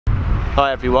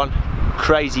Hi everyone.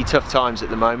 Crazy tough times at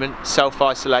the moment.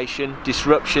 Self-isolation,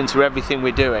 disruption to everything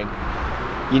we're doing.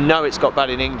 You know it's got bad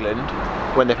in England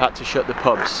when they've had to shut the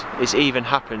pubs. It's even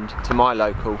happened to my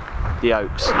local, the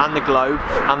Oaks, and the Globe,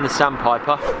 and the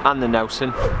Sandpiper, and the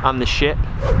Nelson, and the Ship,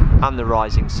 and the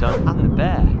Rising Sun, and the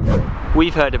Bear.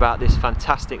 We've heard about this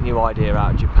fantastic new idea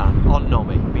out of Japan, on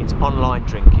nomi, means online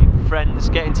drinking. Friends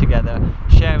getting together,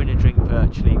 sharing a drink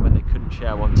virtually when they couldn't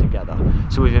share one together.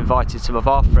 So we've invited some of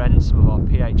our friends, some of our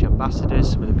PH ambassadors,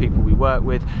 some of the people we work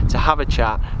with, to have a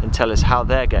chat and tell us how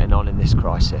they're getting on in this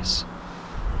crisis.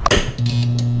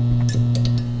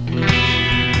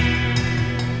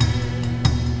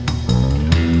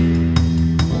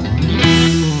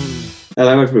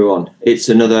 Hello everyone, it's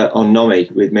another On Nomi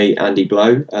with me, Andy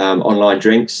Blow, online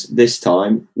drinks. This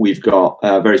time we've got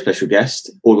a very special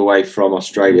guest all the way from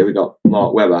Australia. We've got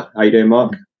Mark Webber. How you doing,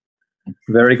 Mark?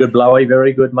 Very good, Blowy,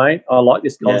 very good, mate. I like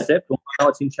this concept. Yeah. I know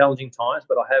it's in challenging times,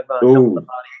 but I have come to the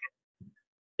party.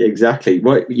 Exactly.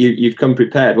 What you've come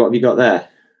prepared. What have you got there? A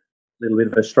little bit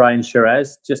of Australian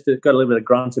Shiraz. Just got a little bit of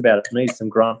grunt about it. Needs some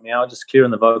grunt now, just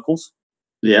clearing the vocals.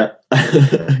 Yeah,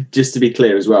 just to be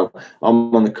clear as well,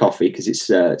 I'm on the coffee because it's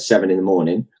 7 in the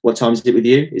morning. What time is it with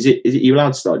you? Is it you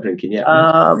allowed to start drinking yet?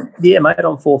 Yeah, mate,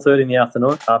 on 4:30 in the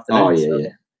afternoon. Oh yeah, yeah.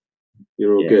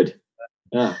 You're all good.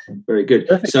 Ah, very good.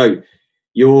 Perfect. So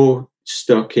you're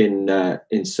stuck in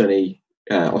sunny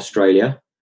Australia.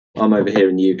 I'm over here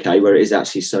in the UK where it is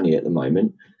actually sunny at the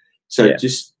moment. So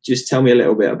just tell me a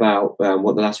little bit about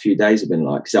what the last few days have been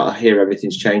like, because I hear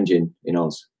everything's changing in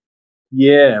Oz.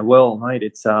 Yeah, well, mate,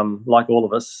 it's like all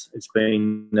of us, it's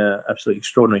been absolutely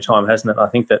extraordinary time, hasn't it? I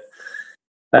think that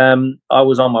I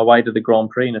was on my way to the Grand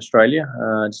Prix in Australia,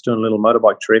 just doing a little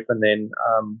motorbike trip, and then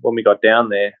when we got down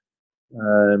there,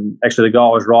 actually the guy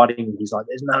I was riding, he's like,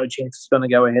 "There's no chance it's going to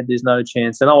go ahead. There's no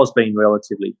chance." And I was being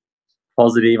relatively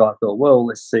positive. I thought, well,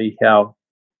 let's see how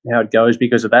it goes,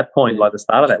 because at that point, like the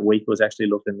start of that week, was actually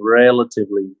looking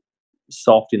relatively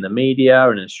soft in the media,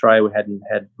 and in Australia we hadn't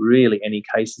had really any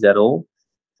cases at all.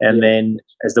 And then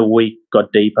as the week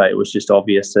got deeper, it was just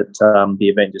obvious that the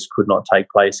event just could not take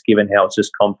place, given how it's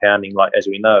just compounding. Like, as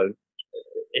we know,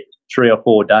 3 or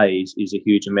 4 days is a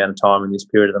huge amount of time in this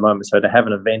period at the moment. So to have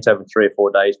an event over 3 or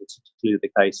 4 days, which is clearly the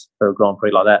case for a Grand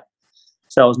Prix like that.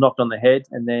 So I was knocked on the head,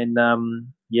 and then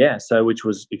which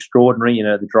was extraordinary. You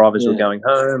know, the drivers were going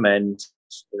home, and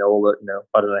all the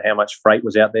I don't know how much freight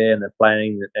was out there, and they're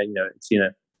planning that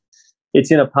it's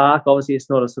in a park. Obviously, it's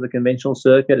not a sort of conventional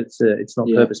circuit. It's not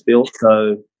purpose built.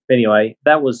 So anyway,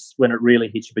 that was when it really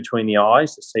hit you between the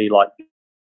eyes to see, like,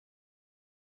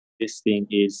 this thing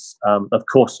is of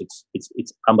course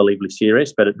it's unbelievably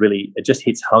serious, but it just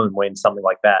hits home when something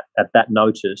like that at that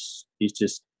notice is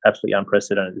just absolutely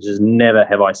unprecedented. Just never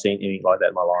have I seen anything like that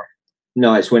in my life.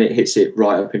 No, it's when it hits it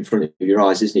right up in front of your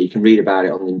eyes, isn't it? You can read about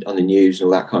it on the news and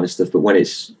all that kind of stuff, but when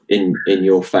it's in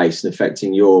your face and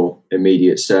affecting your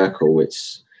immediate circle,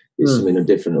 it's something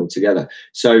different altogether.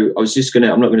 So I was just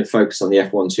I'm not going to focus on the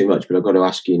F1 too much, but I've got to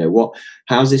ask you,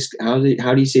 how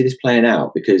do you see this playing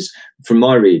out? Because from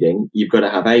my reading, you've got to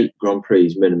have 8 Grand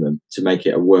Prix minimum to make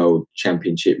it a World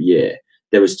Championship year.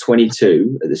 There was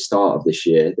 22 at the start of this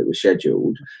year that were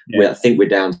scheduled. I think we're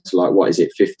down to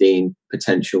 15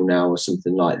 potential now or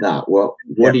something like that. What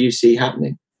do you see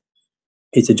happening?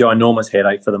 It's a ginormous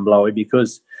headache for them, Blowy,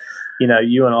 because,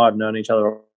 you and I have known each other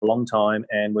a long time,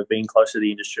 and we've been close to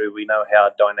the industry. We know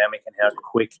how dynamic and how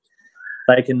quick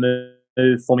they can move.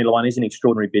 Formula One is an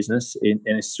extraordinary business and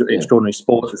it's extraordinary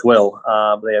sport as well.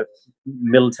 They're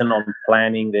militant on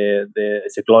planning.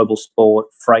 It's a global sport.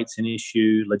 Freight's an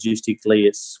issue. Logistically,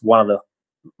 it's one of the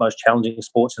most challenging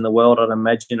sports in the world, I'd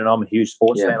imagine. And I'm a huge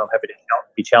sports fan. I'm happy to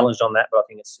be challenged on that, but I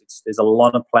think there's a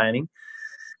lot of planning.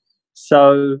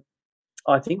 So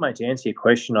I think, mate, to answer your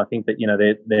question, I think that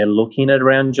they're looking at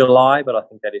around July, but I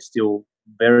think that is still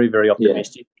very, very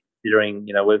optimistic. Considering,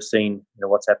 we've seen,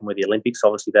 what's happened with the Olympics.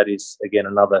 Obviously, that is, again,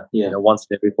 another, once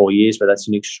every 4 years, but that's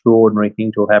an extraordinary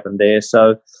thing to have happened there.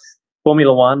 So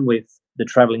Formula One with the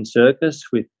travelling circus,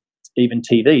 with even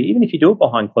TV, even if you do it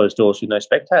behind closed doors with no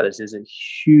spectators, there's a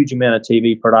huge amount of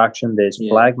TV production. There's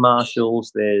flag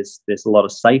marshals. There's a lot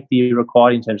of safety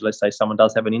required in terms of, let's say, someone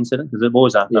does have an incident, because the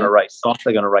boys aren't going to race soft,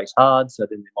 they're going to race hard. So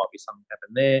then there might be something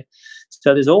happen there.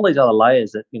 So there's all these other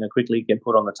layers that quickly get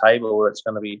put on the table where it's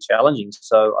going to be challenging.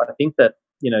 So I think that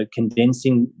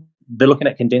they're looking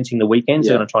at condensing the weekends.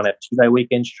 They're going to try and have 2-day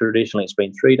weekends. Traditionally, it's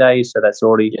been 3 days, so that's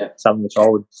already something which I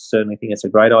would certainly think it's a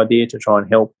great idea to try and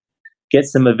help get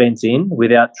some events in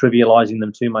without trivialising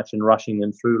them too much and rushing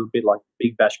them through, a bit like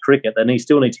Big Bash cricket. They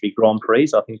still need to be Grand Prix.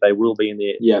 I think they will be in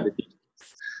there.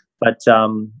 But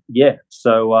yeah,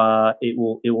 so it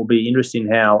will be interesting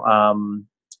how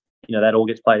that all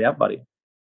gets played out, buddy.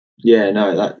 Yeah,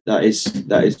 no, that is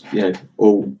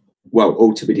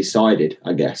all to be decided,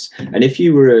 I guess. And if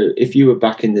you were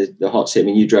back in the hot seat, I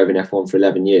mean, you drove in F1 for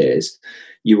 11 years.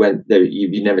 You went there.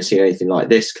 You've never seen anything like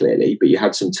this, clearly, but you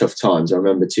had some tough times. I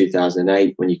remember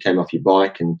 2008 when you came off your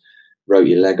bike and wrote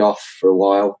your leg off for a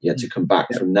while. You had to come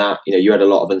back from that. You had a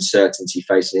lot of uncertainty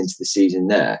facing into the season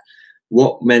there.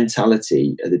 What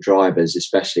mentality are the drivers,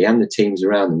 especially, and the teams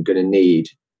around them, going to need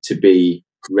to be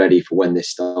ready for when this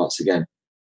starts again?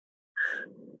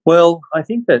 Well, I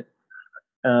think that,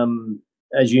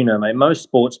 as you know, mate, most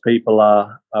sports people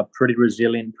are pretty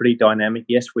resilient, pretty dynamic.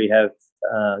 Yes, we have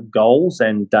goals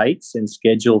and dates and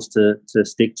schedules to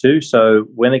stick to. So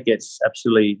when it gets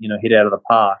absolutely hit out of the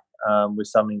park with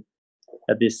something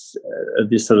at this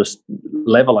sort of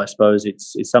level, I suppose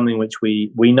it's something which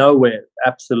we know we're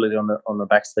absolutely on the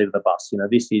back seat of the bus.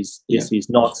 This is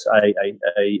not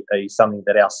a something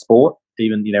that our sport,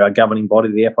 even our governing body,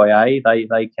 the FIA,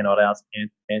 they cannot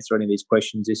answer any of these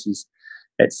questions. This is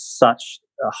at such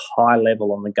a high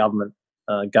level on the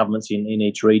governments in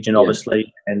each region,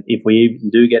 obviously. And if we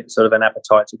do get sort of an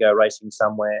appetite to go racing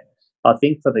somewhere, I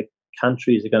think for the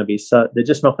countries are going to be they're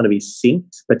just not going to be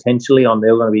synced potentially on.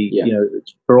 They're going to be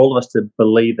for all of us to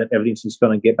believe that everything's just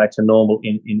going to get back to normal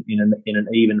in an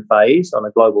even phase on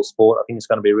a global sport. I think it's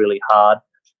going to be really hard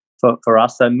for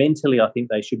us. So mentally, I think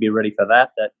they should be ready for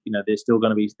that. That there's still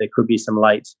going to be, there could be some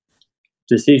late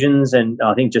decisions, and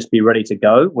I think just be ready to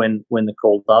go when the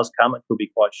call does come. It could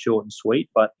be quite short and sweet,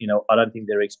 but I don't think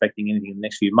they're expecting anything in the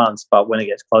next few months. But when it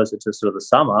gets closer to sort of the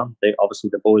summer, obviously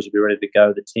the boys will be ready to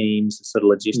go, the teams, the sort of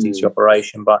logistics, the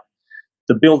operation. But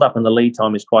the build up and the lead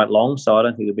time is quite long, so I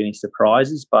don't think there'll be any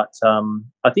surprises. But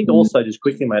I think also, just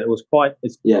quickly, mate, it was quite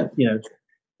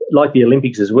like the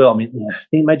Olympics as well. I mean, can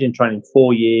you imagine training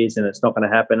 4 years and it's not going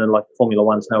to happen? And like Formula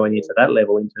One's nowhere near to that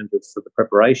level in terms of sort of the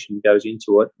preparation goes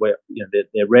into it, where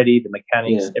they're ready, the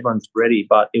mechanics, everyone's ready.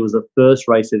 But it was the first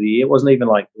race of the year. It wasn't even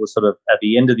like it was sort of at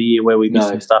the end of the year where we missed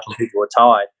some stuff and people were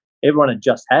tired. Everyone had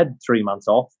just had 3 months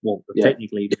off. Well,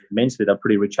 technically, mentally, they're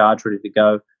pretty recharged, ready to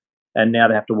go. And now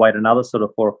they have to wait another sort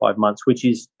of 4 or 5 months, which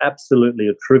is absolutely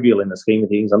trivial in the scheme of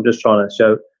things. I'm just trying to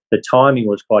show the timing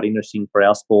was quite interesting for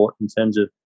our sport in terms of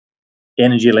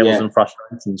energy levels and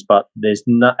frustrations, but there's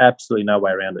absolutely no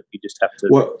way around it. You just have to.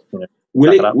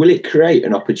 Will it create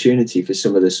an opportunity for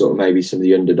some of the maybe some of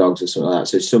the underdogs or something like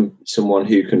that? So someone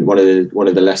who can, one of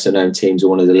the lesser known teams or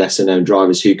one of the lesser known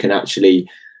drivers who can actually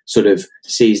sort of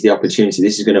seize the opportunity.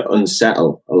 This is going to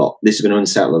unsettle a lot. This is going to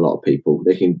unsettle a lot of people.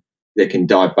 They can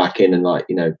dive back in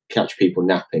and catch people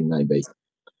napping maybe.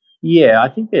 Yeah, I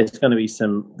think there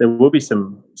will be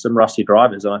some rusty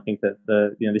drivers, and I think that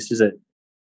this is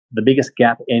the biggest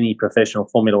gap any professional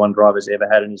Formula One driver's ever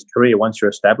had in his career. Once you're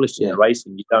established in the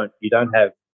racing, you don't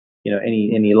have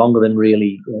any longer than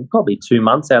really probably 2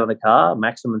 months out of the car,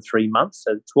 maximum 3 months.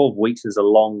 So 12 weeks is a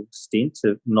long stint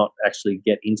to not actually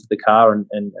get into the car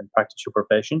and practice your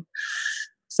profession.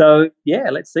 So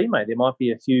let's see, mate. There might be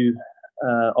a few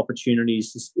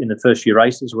opportunities in the first few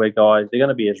races where guys, they're going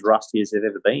to be as rusty as they've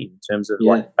ever been in terms of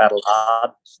like battle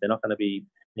hardness. They're not going to be,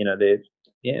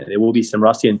 there will be some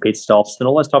rusty and pit stops and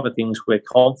all those type of things where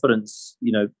confidence,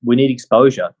 we need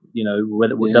exposure,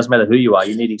 it doesn't matter who you are,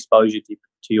 you need exposure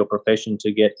to your profession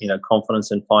to get,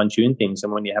 confidence and fine tune things.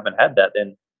 And when you haven't had that,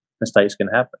 then mistakes can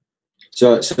happen.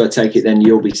 So I take it then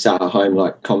you'll be sat at home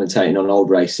like commentating on old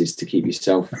races to keep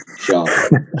yourself sharp.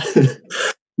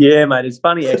 Yeah, mate. It's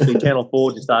funny actually. Channel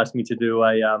 4 just asked me to do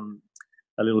a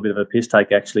little bit of a piss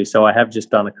take actually. So I have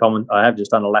just done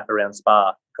a lap around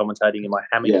Spa, commentating in my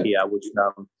hammock here,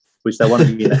 which they want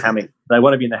to be in the hammock. They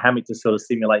want to be in the hammock to sort of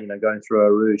simulate, going through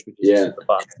a Rouge, which is super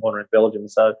fun corner in Belgium.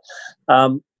 So,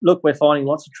 look, we're finding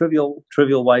lots of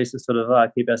trivial ways to sort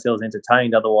of keep ourselves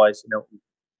entertained. Otherwise,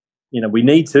 we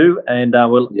need to, and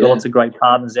we've got lots of great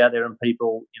partners out there and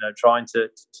people, trying to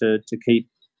keep.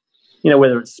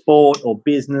 Whether it's sport or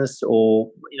business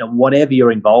or, whatever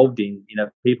you're involved in,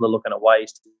 people are looking at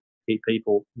ways to keep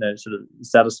people, sort of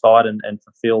satisfied and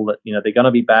fulfill that, they're going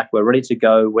to be back. We're ready to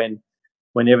go when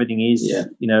everything is,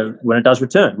 when it does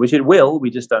return, which it will.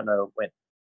 We just don't know when.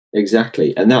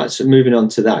 Exactly. And that's moving on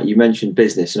to that. You mentioned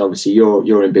business, and obviously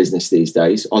you're in business these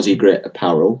days. Aussie Grit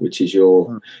Apparel, which is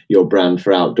your brand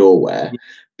for outdoor wear.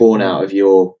 Born out of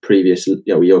your previous,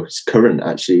 your current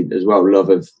actually as well, love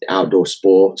of outdoor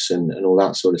sports and all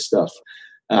that sort of stuff.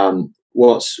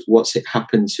 What's it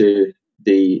happened to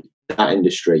that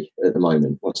industry at the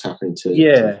moment? What's happening to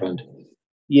the brand?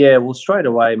 Yeah, well, straight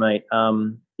away, mate.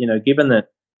 Given that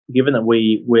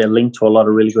we're linked to a lot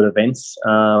of really good events,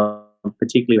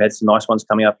 Particularly, we had some nice ones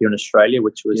coming up here in Australia,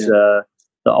 which was the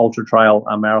Ultra Trail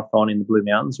Marathon in the Blue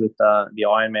Mountains with the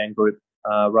Ironman group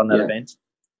run that event.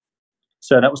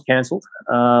 So that was cancelled.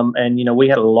 And, you know, we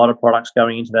had a lot of products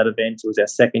going into that event. It was our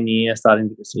second year, starting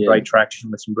to get some great traction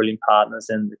with some brilliant partners,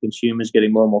 and the consumers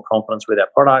getting more and more confidence with our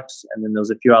products. And then there was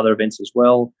a few other events as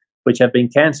well, which have been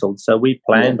cancelled. So we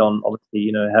planned on, obviously,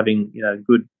 you know, having, you know,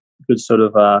 good sort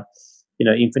of, you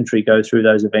know, infantry go through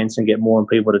those events and get more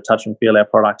people to touch and feel our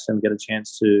products and get a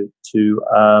chance to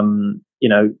you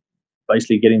know,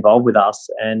 basically get involved with us.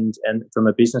 And from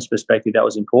a business perspective, that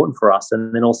was important for us.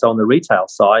 And then also on the retail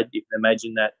side, you can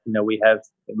imagine that, you know, we have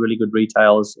really good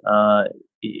retailers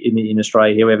in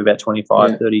Australia here. We have about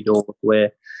 25, 30 doors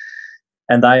where,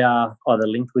 and they are either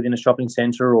linked within a shopping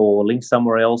centre or linked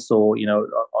somewhere else, or, you know,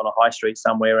 on a high street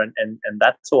somewhere. And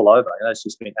that's all over. You know, it's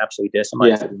just been absolutely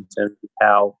decimated in terms of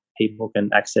how people can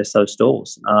access those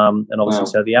stores. And obviously,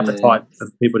 so the appetite for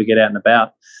people to get out and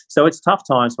about. So it's tough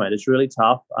times, mate. It's really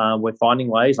tough. We're finding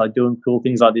ways, like doing cool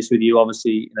things like this with you.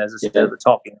 Obviously, you know, as I said at the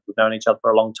top, you know, we've known each other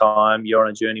for a long time. You're on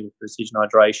a journey with Precision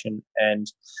Hydration,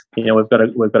 and, you know, we've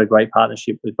got a great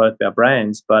partnership with both our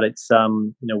brands. But it's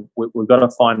you know, we've got to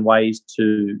find ways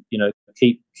to, you know,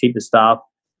 keep the staff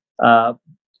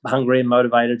hungry and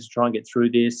motivated to try and get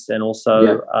through this, and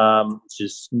also it's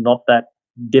just not that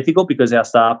difficult because our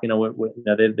staff, you know, you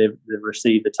know, they've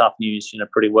received the tough news, you know,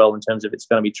 pretty well in terms of it's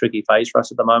going to be a tricky phase for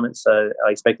us at the moment. So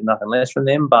I expect nothing less from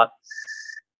them. But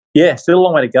yeah, still a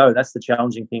long way to go. That's the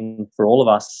challenging thing for all of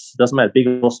us. It doesn't matter big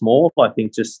or small. I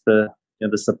think just the, you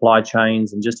know, the supply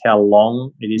chains and just how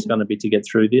long it is going to be to get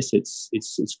through this.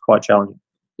 It's quite challenging.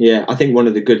 Yeah, I think one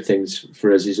of the good things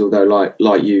for us is, although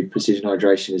like you, Precision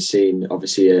Hydration has seen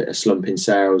obviously a slump in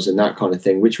sales and that kind of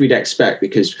thing, which we'd expect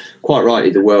because quite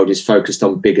rightly the world is focused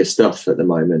on bigger stuff at the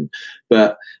moment.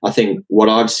 But I think what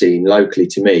I've seen locally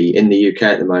to me in the UK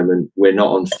at the moment, we're not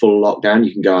on full lockdown.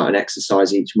 You can go out and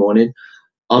exercise each morning.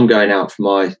 I'm going out for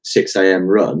my 6 a.m.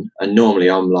 run, and normally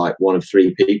I'm like one of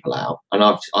 3 people out, and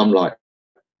I'm like,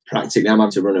 practically I'm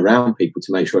having to run around people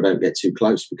to make sure I don't get too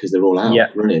close because they're all out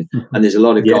running. And there's a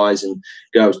lot of guys and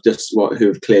girls who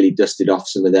have clearly dusted off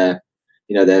some of their,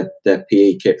 you know, their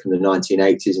PE kit from the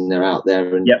 1980s, and they're out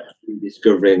there and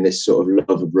discovering this sort of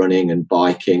love of running and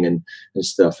biking and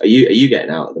stuff. Are you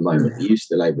getting out at the moment? Are you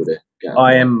still able to get out?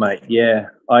 I am, mate. Yeah,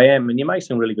 I am. And you make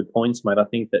some really good points, mate. I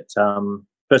think that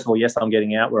first of all, yes, I'm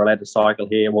getting out. We're allowed to cycle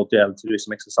here. We'll be able to do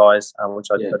some exercise, which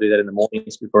I do that in the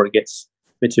mornings before it gets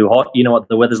bit too hot. You know what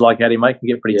the weather's like out here, mate. Can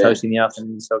get pretty toasty in the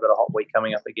afternoon. So I've got a hot week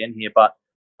coming up again here, but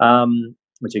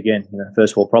which again, you know,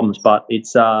 first world problems. But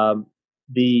it's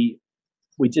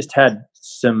we just had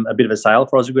a bit of a sale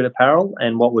for Aussie Grit Apparel,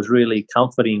 and what was really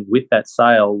comforting with that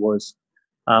sale was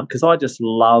because I just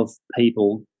love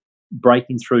people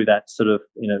breaking through that sort of,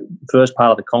 you know, first part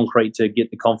of the concrete to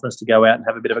get the confidence to go out and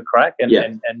have a bit of a crack.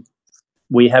 And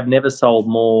we have never sold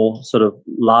more sort of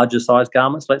larger size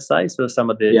garments, let's say, so some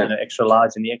of the you know, extra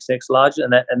large and the XX large,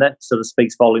 and that sort of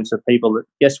speaks volumes to people that,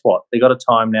 guess what, they've got a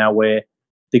time now where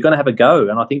they're going to have a go.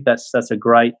 And I think that's a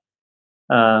great,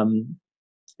 you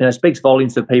know, it speaks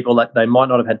volumes to people that they might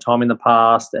not have had time in the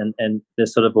past, and their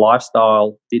sort of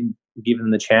lifestyle didn't give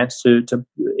them the chance to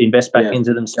invest back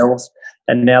into themselves,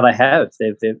 and now they have.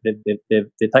 They've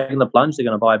taken the plunge. They're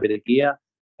going to buy a bit of gear.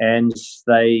 And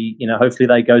they, you know, hopefully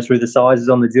they go through the sizes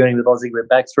on the journey with Aussie Grit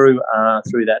back through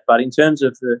that. But in terms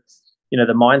of the, you know,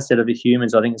 the mindset of the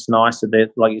humans, I think it's nice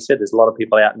that, like you said, there's a lot of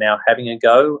people out now having a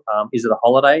go. Is it a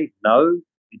holiday? No.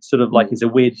 It's sort of like it's a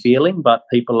weird feeling, but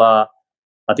people are,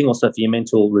 I think also for your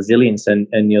mental resilience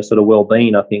and your sort of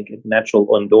well-being, I think natural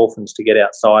endorphins to get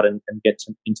outside and get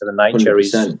into the nature 100%.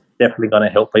 Is definitely going to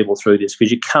help people through this,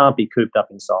 because you can't be cooped up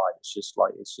inside. It's just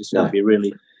going to be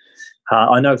really.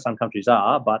 I know some countries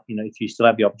are, but, you know, if you still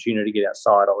have the opportunity to get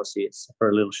outside, obviously it's for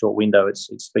a little short window. It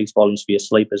speaks volumes for your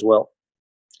sleep as well.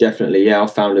 Definitely, yeah. I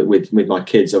found it with my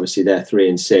kids. Obviously, they're 3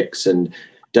 and 6, and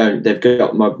they've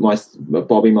got my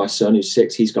Bobby, my son, who's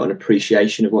 6. He's got an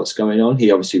appreciation of what's going on. He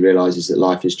obviously realises that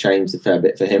life has changed a fair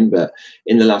bit for him. But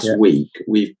in the last week,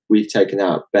 we've taken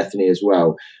out Bethany as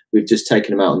well. We've just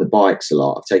taken them out on the bikes a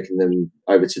lot. I've taken them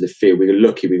over to the field. We were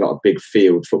lucky; we got a big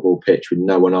field football pitch with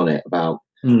no one on it, about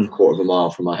a quarter of a mile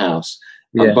from my house.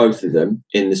 And both of them,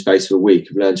 in the space of a week,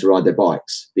 have learned to ride their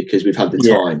bikes because we've had the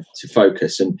time to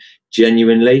focus. And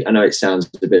genuinely, I know it sounds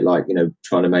a bit like, you know,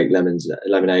 trying to make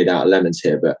lemonade out of lemons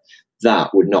here, but that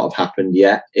would not have happened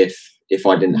yet if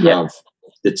I didn't have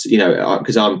that's, you know,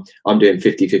 because I'm doing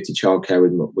 50-50 childcare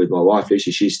with my wife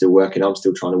Lucy. She's still working, I'm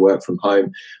still trying to work from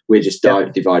home. We're just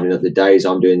dividing up the days.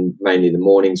 I'm doing mainly the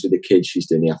mornings with the kids, she's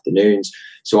doing the afternoons,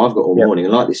 so I've got all morning.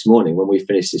 And like this morning when we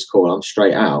finish this call, I'm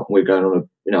straight out, we're going on a,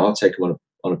 you know, I'll take them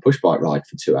on a push bike ride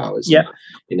for 2 hours, and,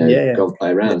 you know, go and play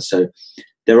around. So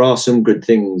there are some good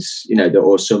things, you know,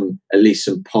 or at least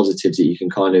some positives that you can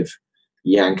kind of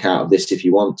yank out of this if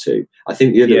you want to. I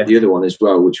think the other one as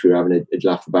well, which we were having a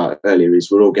laugh about earlier,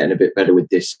 is we're all getting a bit better with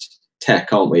this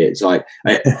tech, aren't we? It's like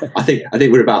I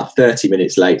think we're about 30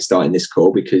 minutes late starting this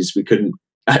call because we couldn't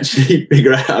actually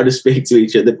figure out how to speak to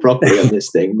each other properly on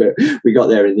this thing, but we got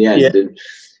there in the end. And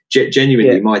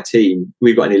genuinely, my team,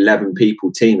 we've got an 11 people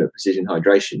team at Precision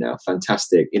Hydration now.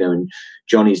 Fantastic, you know, and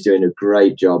Johnny's doing a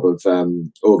great job of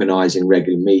organising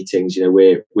regular meetings. You know,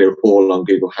 we're all on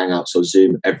Google Hangouts or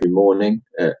Zoom every morning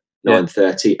at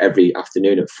 9:30, every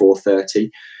afternoon at 4:30.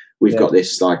 We've got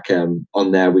this like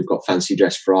on there. We've got Fancy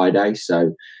Dress Friday,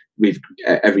 so we've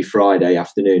every Friday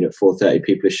afternoon at 4:30,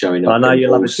 people are showing up. I know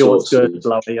you love a short skirt,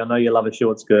 Lovey. I know you love a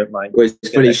short skirt, mate. Well, it's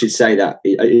funny you should say that.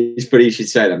 It's funny you should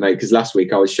say that, mate, because last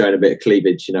week I was showing a bit of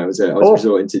cleavage. You know, I was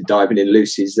resorting to diving in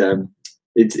Lucy's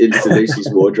into Lucy's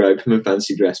wardrobe from a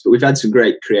fancy dress. But we've had some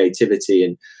great creativity,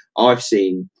 and I've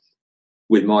seen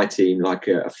with my team like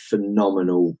a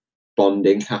phenomenal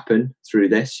bonding happen through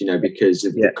this. You know, because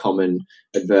of the common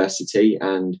adversity,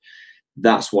 and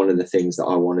that's one of the things that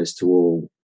I want us to all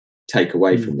take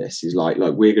away from this, is like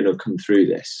we're going to come through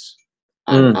this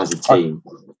as a team.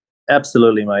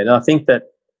 Absolutely, mate. And I think that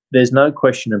there's no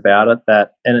question about it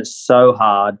and it's so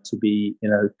hard to be, you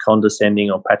know, condescending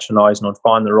or patronising or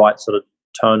find the right sort of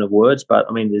tone of words. But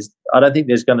I mean, I don't think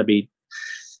there's going to be,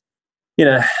 you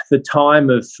know, the time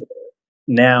of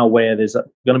now where there's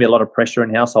going to be a lot of pressure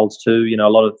in households too. You know, a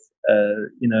lot of,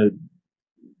 you know,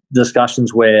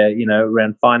 discussions where, you know,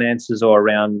 around finances or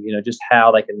around, you know, just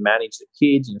how they can manage the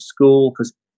kids in school,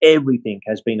 because everything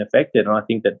has been affected. And I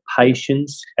think that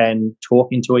patience and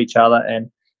talking to each other, and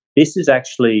this is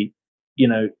actually, you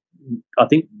know, I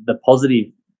think the positive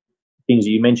things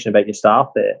you mentioned about your staff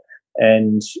there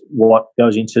and what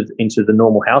goes into the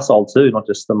normal household too, not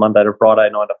just the Monday to Friday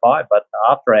 9 to 5, but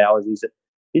after hours, is that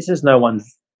this is no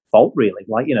one's fault really.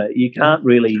 Like, you know, you can't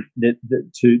really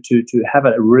to have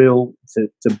a real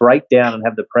to break down and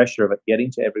have the pressure of it getting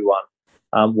to everyone,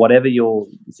 whatever your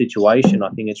situation. I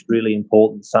think it's really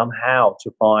important somehow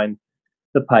to find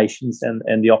the patience and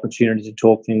the opportunity to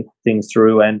talk things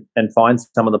through and find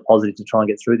some of the positives to try and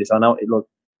get through this. I know, look,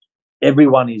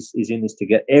 everyone is in this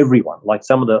together. Everyone, like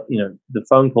some of the, you know, the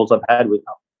phone calls I've had with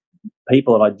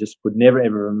people that I just would never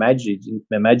ever imagine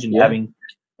having.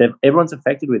 Everyone's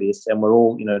affected with this, and we're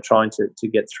all, you know, trying to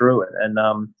get through it. And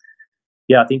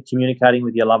I think communicating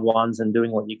with your loved ones and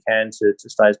doing what you can to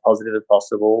stay as positive as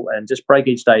possible, and just break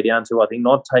each day down to, I think,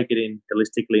 not take it in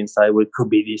holistically and say, well, it could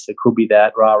be this, it could be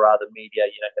that, the media,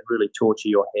 you know, can really torture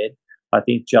your head. I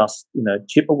think just, you know,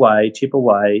 chip away,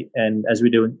 and as we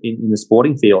do in the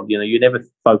sporting field, you know, you never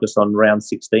focus on round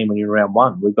 16 when you're in round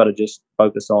 1. We've got to just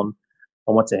focus on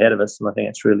what's ahead of us, and I think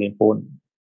it's really important.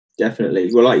 Definitely.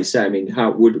 Well, like you say, I mean,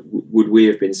 how would we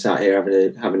have been sat here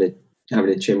having a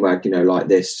chinwag, you know, like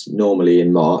this normally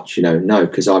in March? You know, no,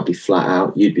 because I'd be flat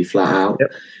out, you'd be flat out.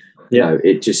 You know,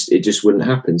 it just wouldn't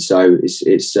happen. So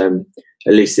it's at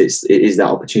least it is that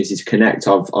opportunity to connect.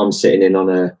 I'm sitting in on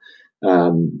a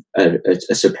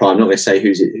surprise. I'm not going to say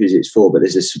who's it's for, but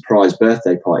there's a surprise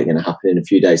birthday party going to happen in a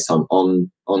few days' time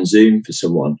on Zoom for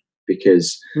someone,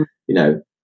 because you know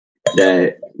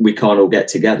we can't all get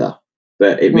together.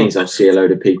 But it means I'll see a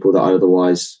load of people that I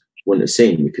otherwise wouldn't have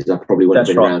seen, because I probably wouldn't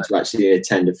have been around to actually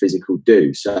attend a physical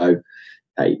do. So,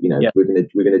 hey, you know, we're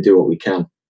gonna do what we can.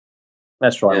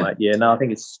 That's right, mate. Yeah, no, I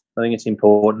think it's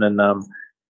important. And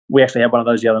we actually had one of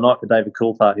those the other night for David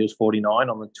Coulthard. He was 49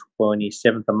 on the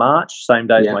 27th of March, same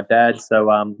day as my dad. So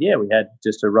we had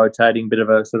just a rotating bit of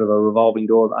a sort of a revolving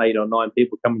door of 8 or 9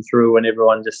 people coming through, and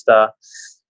everyone just but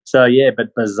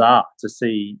bizarre to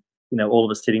see, you know, all of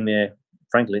us sitting there,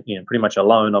 frankly, you know, pretty much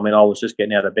alone. I mean, I was just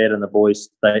getting out of bed, and the boys,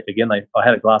 I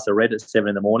had a glass of red at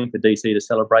 7 a.m. for DC to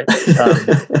celebrate. So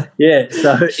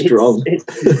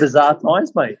it's bizarre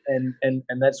times, mate, and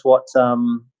that's what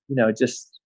you know.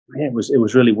 It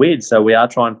was really weird. So we are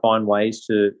trying to find ways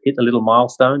to hit the little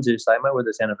milestones, as you say, mate, whether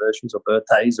it's anniversaries or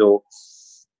birthdays or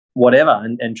whatever,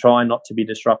 and try not to be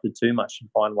disrupted too much, and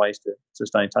find ways to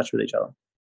stay in touch with each other.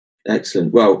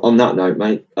 Excellent. Well, on that note,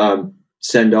 mate,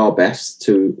 send our best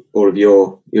to all of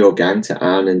your gang, to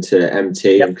Anne and to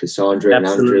MT and Cassandra and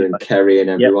Andrew and Kerry and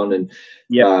everyone. And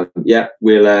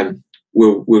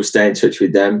we'll stay in touch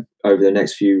with them. over the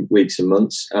next few weeks and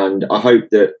months. And I hope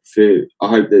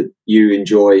that you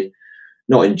enjoy.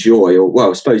 Not enjoy, or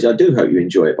well, I suppose I do hope you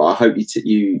enjoy it, but I hope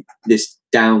you this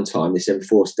downtime, this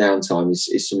enforced downtime,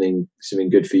 is something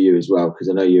good for you as well, because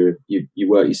I know you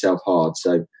work yourself hard,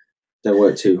 so don't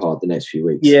work too hard the next few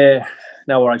weeks. Yeah,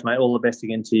 no worries, mate. All the best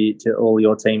again to all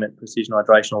your team at Precision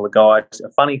Hydration, all the guys.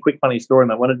 A quick funny story,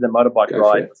 mate. When I did the motorbike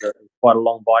ride, it was quite a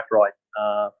long bike ride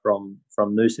from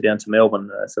Noosa down to Melbourne,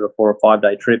 sort of 4 or 5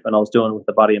 day trip, and I was doing it with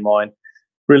a buddy of mine.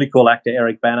 Really cool actor,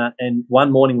 Eric Banner. And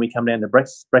one morning we come down to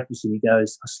breakfast and he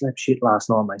goes, I slept shit last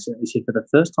night, mate. So he said, for the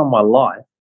first time in my life,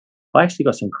 I actually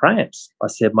got some cramps. I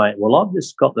said, mate, well, I've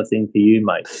just got the thing for you,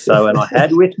 mate. So, and I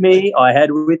had with me,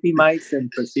 mate, some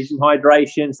Precision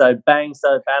Hydration. So bang,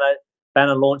 so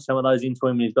Banner launched some of those into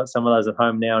him, and he's got some of those at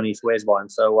home now, and he swears by them.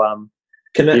 So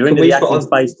you're into the acting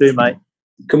space too, mate.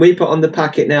 Can we put on the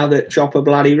packet now that Chopper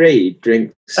Bloody Reed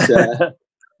drinks...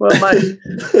 Well, mate,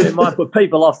 it might put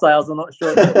people off sales. I'm not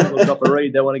sure if people drop a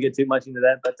read. They want to get too much into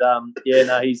that. But, yeah,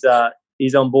 no,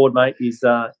 he's on board, mate. He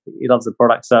loves the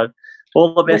product. So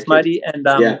all the best, matey, and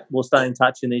we'll stay in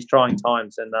touch in these trying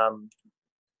times, and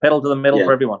pedal to the metal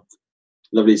for everyone.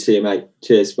 Lovely to see you, mate.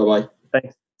 Cheers. Bye-bye.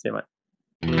 Thanks. See you,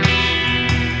 mate.